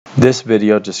This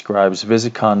video describes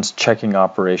Visicon's checking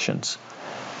operations.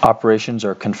 Operations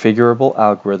are configurable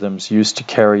algorithms used to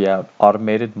carry out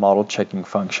automated model checking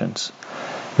functions.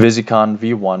 Visicon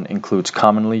V1 includes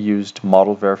commonly used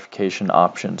model verification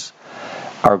options.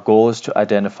 Our goal is to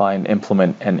identify and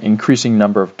implement an increasing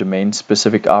number of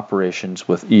domain-specific operations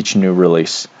with each new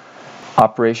release.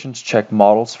 Operations check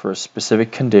models for a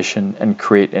specific condition and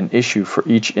create an issue for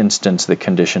each instance the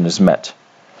condition is met.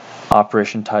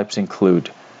 Operation types include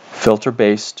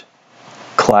filter-based,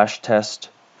 clash test,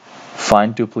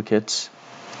 find duplicates,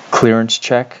 clearance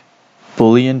check,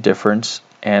 Boolean difference,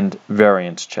 and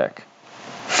variance check.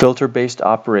 Filter-based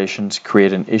operations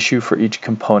create an issue for each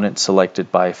component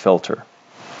selected by a filter.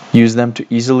 Use them to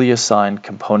easily assign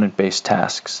component-based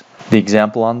tasks. The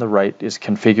example on the right is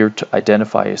configured to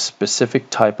identify a specific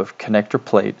type of connector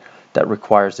plate that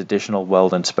requires additional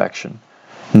weld inspection.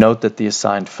 Note that the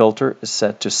assigned filter is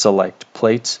set to select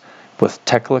plates with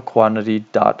Tekla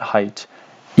quantity.height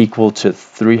equal to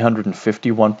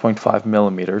 351.5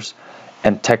 millimeters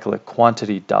and Tekla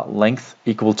quantity.length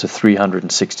equal to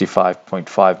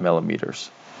 365.5 millimeters.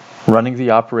 Running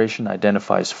the operation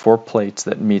identifies 4 plates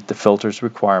that meet the filter's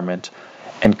requirement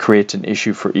and creates an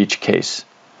issue for each case.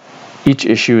 Each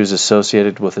issue is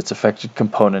associated with its affected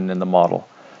component in the model,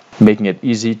 making it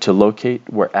easy to locate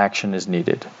where action is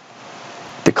needed.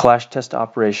 The clash test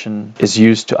operation is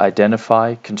used to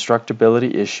identify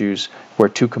constructability issues where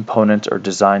 2 components are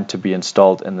designed to be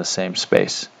installed in the same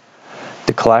space.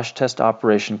 The clash test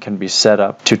operation can be set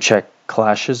up to check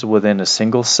clashes within a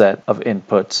single set of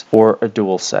inputs or a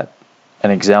dual set. An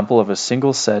example of a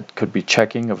single set could be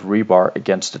checking of rebar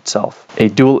against itself. A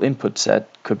dual input set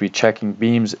could be checking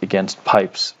beams against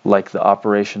pipes, like the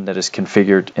operation that is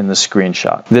configured in the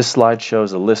screenshot. This slide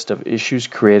shows a list of issues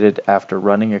created after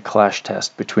running a clash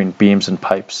test between beams and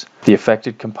pipes. The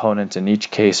affected components in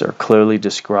each case are clearly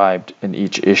described in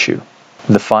each issue.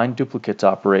 The find duplicates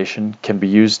operation can be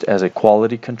used as a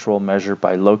quality control measure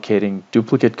by locating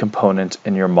duplicate components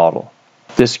in your model.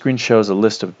 This screen shows a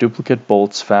list of duplicate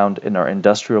bolts found in our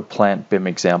industrial plant BIM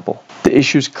example. The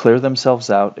issues clear themselves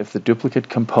out if the duplicate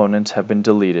components have been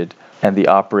deleted and the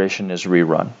operation is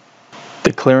rerun.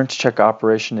 The clearance check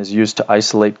operation is used to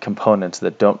isolate components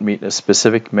that don't meet a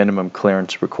specific minimum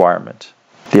clearance requirement.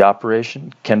 The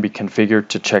operation can be configured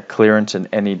to check clearance in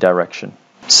any direction.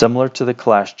 Similar to the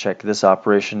clash check, this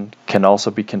operation can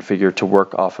also be configured to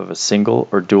work off of a single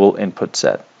or dual input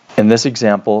set. In this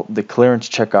example, the clearance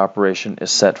check operation is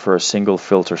set for a single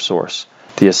filter source.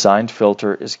 The assigned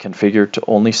filter is configured to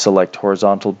only select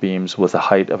horizontal beams with a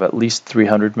height of at least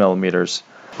 300 millimeters.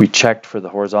 We checked for the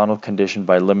horizontal condition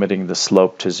by limiting the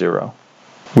slope to 0.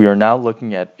 We are now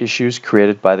looking at issues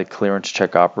created by the clearance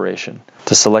check operation.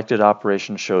 The selected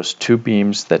operation shows 2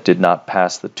 beams that did not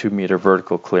pass the 2-meter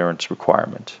vertical clearance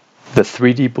requirement. The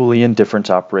 3D Boolean Difference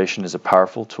operation is a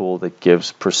powerful tool that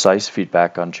gives precise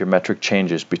feedback on geometric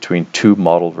changes between 2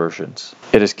 model versions.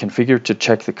 It is configured to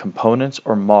check the components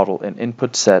or model in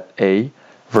input set A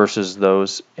versus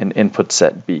those in input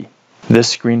set B. This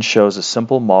screen shows a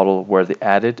simple model where the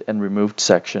added and removed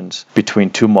sections between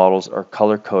 2 models are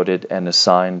color-coded and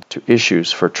assigned to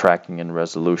issues for tracking and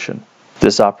resolution.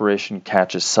 This operation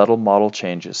catches subtle model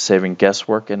changes, saving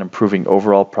guesswork and improving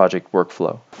overall project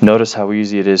workflow. Notice how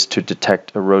easy it is to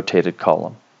detect a rotated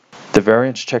column. The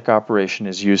variance check operation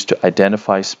is used to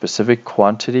identify specific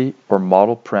quantity or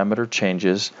model parameter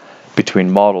changes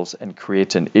between models and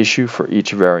creates an issue for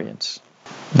each variance.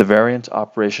 The variance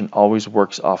operation always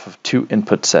works off of 2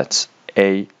 input sets,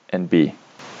 A and B.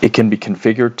 It can be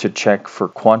configured to check for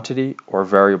quantity or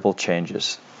variable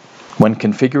changes. When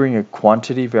configuring a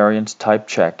quantity variance type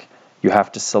check, you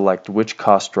have to select which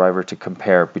cost driver to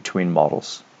compare between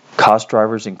models. Cost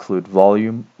drivers include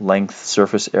volume, length,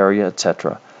 surface area,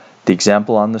 etc. The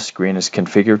example on the screen is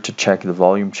configured to check the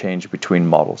volume change between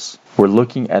models. We're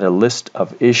looking at a list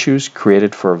of issues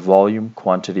created for a volume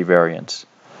quantity variance.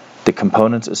 The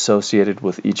components associated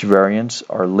with each variance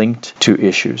are linked to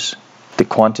issues. The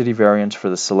quantity variance for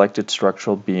the selected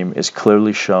structural beam is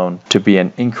clearly shown to be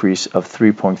an increase of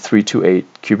 3.328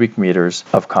 cubic meters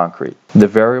of concrete. The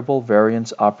variable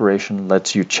variance operation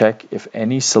lets you check if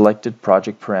any selected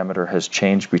project parameter has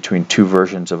changed between 2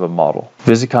 versions of a model.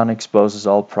 Visicon exposes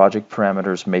all project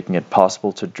parameters, making it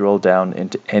possible to drill down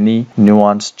into any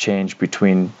nuanced change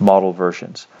between model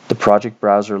versions. The project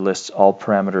browser lists all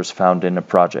parameters found in a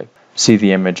project. See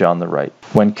the image on the right.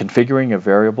 When configuring a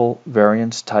variable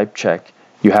variance type check,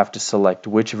 you have to select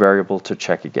which variable to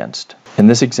check against. In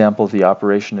this example, the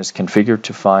operation is configured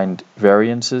to find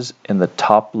variances in the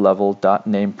top level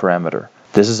 .name parameter.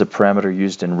 This is a parameter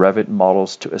used in Revit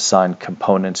models to assign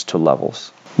components to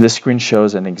levels. This screen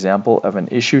shows an example of an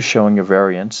issue showing a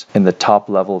variance in the top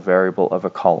level variable of a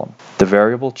column. The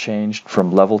variable changed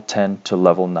from level 10 to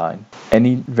level 9.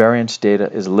 Any variance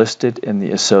data is listed in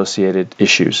the associated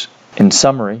issues. In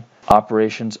summary,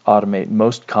 operations automate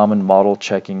most common model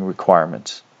checking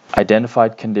requirements.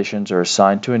 Identified conditions are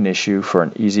assigned to an issue for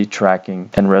an easy tracking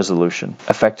and resolution.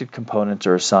 Affected components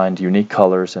are assigned unique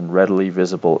colors and readily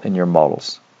visible in your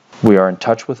models. We are in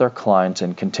touch with our clients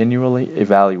and continually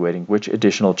evaluating which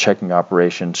additional checking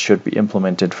operations should be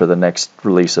implemented for the next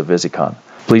release of Visicon.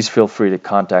 Please feel free to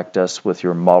contact us with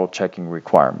your model checking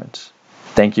requirements.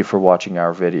 Thank you for watching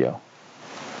our video.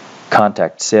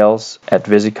 Contact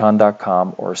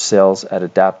sales@visicon.com or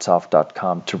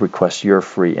sales@adaptsoft.com to request your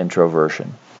free intro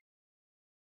version.